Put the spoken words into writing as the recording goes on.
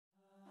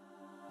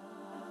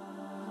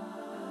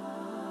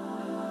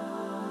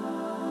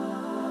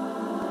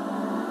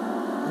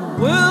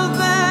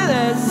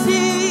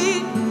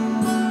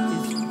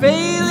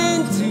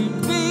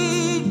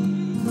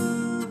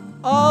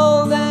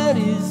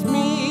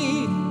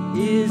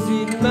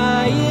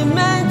my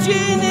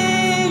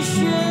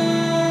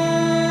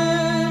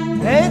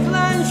imagination?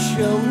 Headlines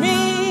show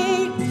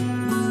me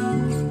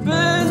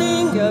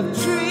burning of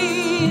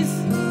trees.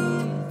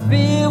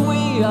 Fear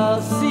we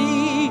all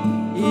see.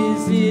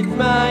 Is it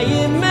my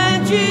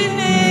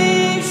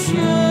imagination?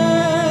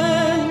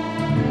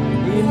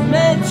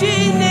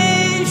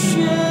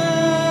 Imagination.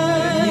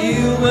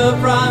 You were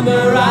from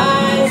a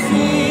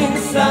rising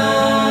sun.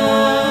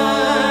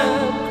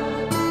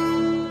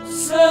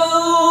 So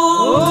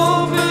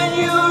open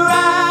your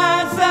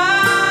eyes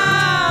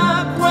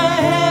up.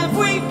 Where have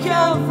we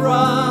come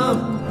from?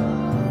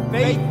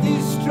 Faith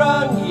is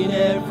strong in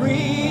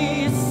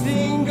every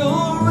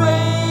single race.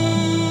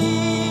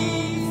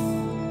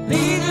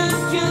 Leaders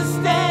just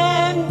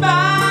stand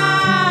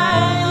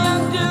by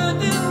under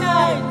the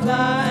night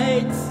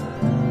lights.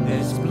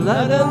 There's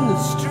blood on the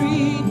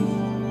street.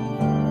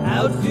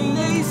 How do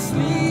they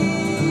sleep?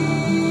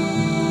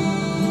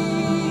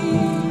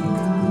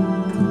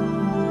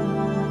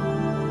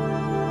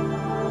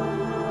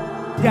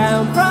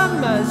 Down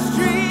from my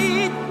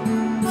street,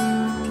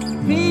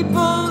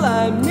 people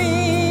I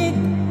meet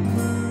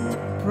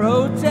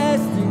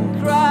protest and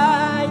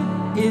cry.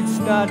 It's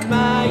not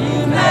my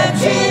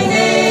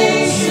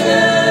imagination.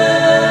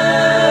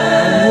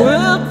 A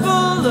world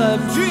full of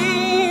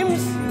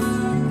dreams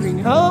bring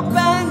hope,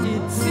 and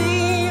it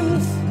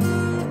seems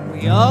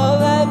we all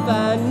have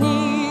our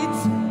needs.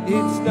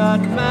 It's not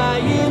my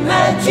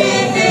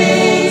imagination.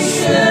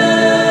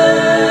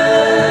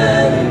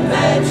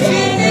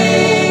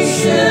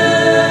 Imagination.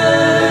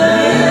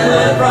 You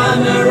were from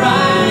the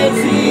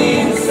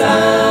rising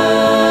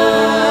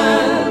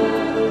sun.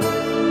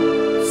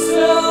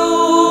 So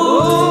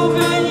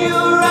open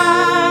your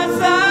eyes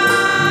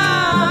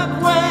up.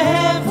 Where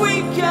have we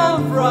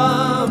come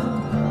from?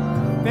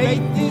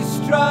 Faith is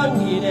strong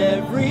in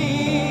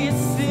every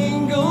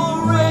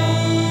single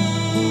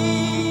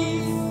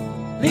race.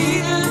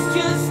 Leaders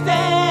just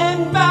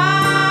stand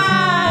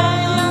by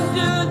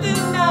under the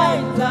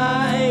night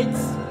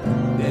lights.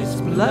 There's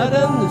blood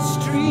on the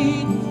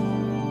street.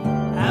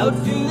 How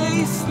do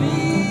they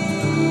sleep?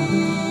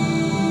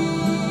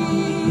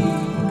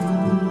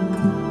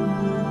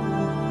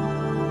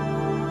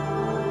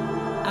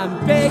 I'm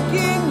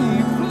begging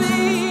you,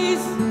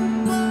 please.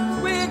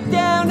 We're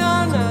down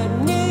on our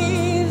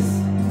knees.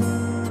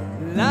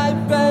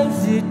 Life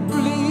as it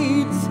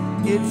bleeds.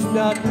 It's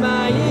not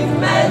my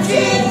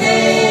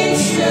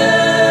imagination.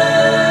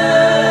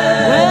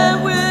 Where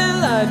will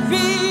I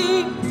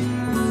be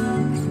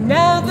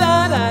now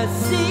that I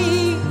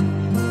see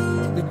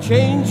the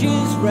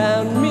changes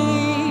round me?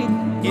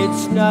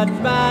 It's not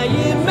my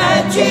imagination.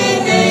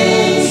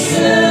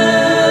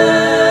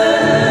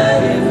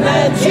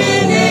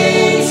 Imagination.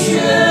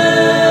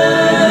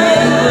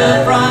 You were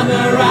from a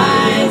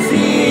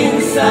rising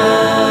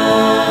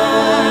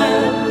sun.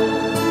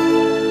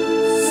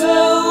 So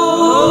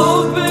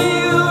open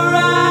your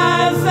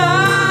eyes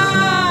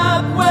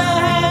up. Where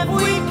have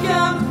we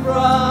come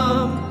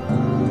from?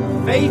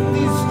 Faith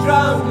is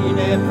strong in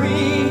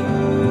every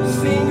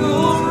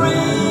single race.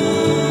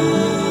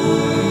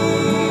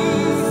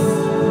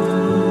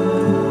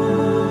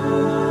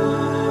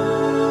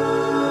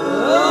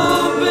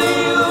 Open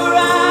your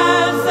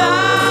eyes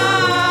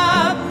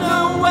up.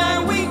 Know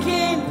where we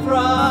came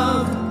from.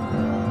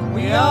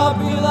 We all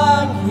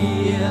belong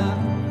here.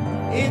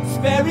 It's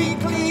very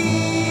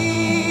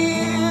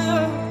clear.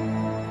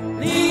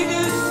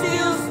 Leaders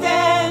still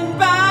stand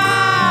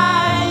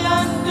by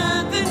under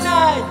the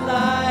night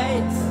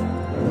lights.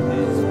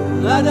 There's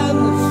blood on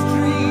the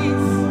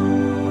streets.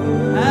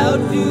 How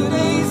do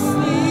they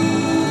sleep?